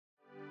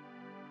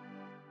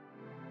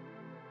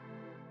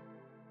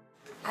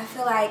I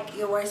feel like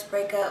your worst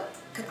breakup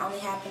could only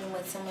happen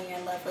with someone you're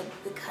in love with,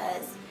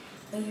 because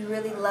when you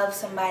really love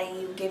somebody,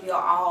 you give your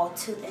all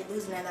to them,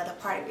 losing another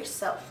part of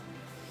yourself.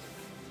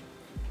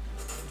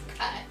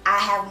 I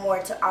have more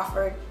to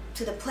offer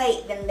to the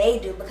plate than they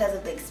do because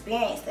of the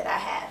experience that I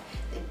have,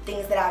 the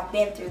things that I've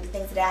been through, the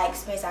things that I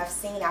experienced, I've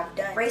seen, I've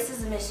done.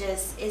 Racism is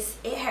just,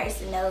 it hurts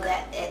to know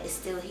that it's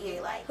still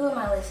here. Like, who am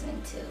I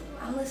listening to?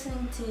 I'm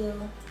listening to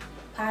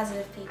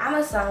positive people. I'm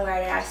a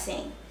songwriter, I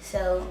sing.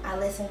 So I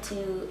listen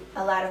to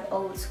a lot of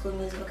old school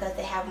music because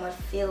they have more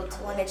feel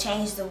to want to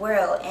change the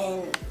world,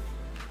 and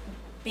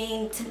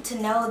being to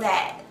know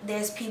that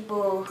there's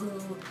people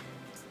who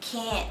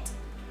can't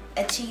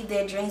achieve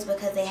their dreams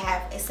because they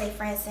have, say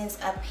for instance,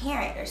 a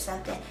parent or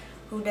something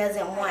who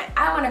doesn't want.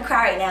 I want to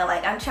cry right now.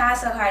 Like, I'm trying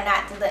so hard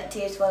not to let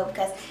tears flow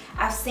because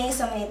I've seen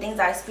so many things,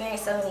 I've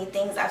experienced so many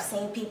things. I've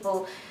seen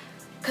people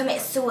commit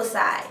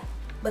suicide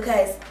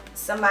because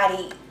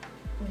somebody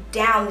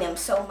downed them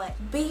so much.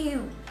 Be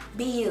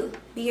you,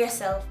 be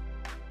yourself.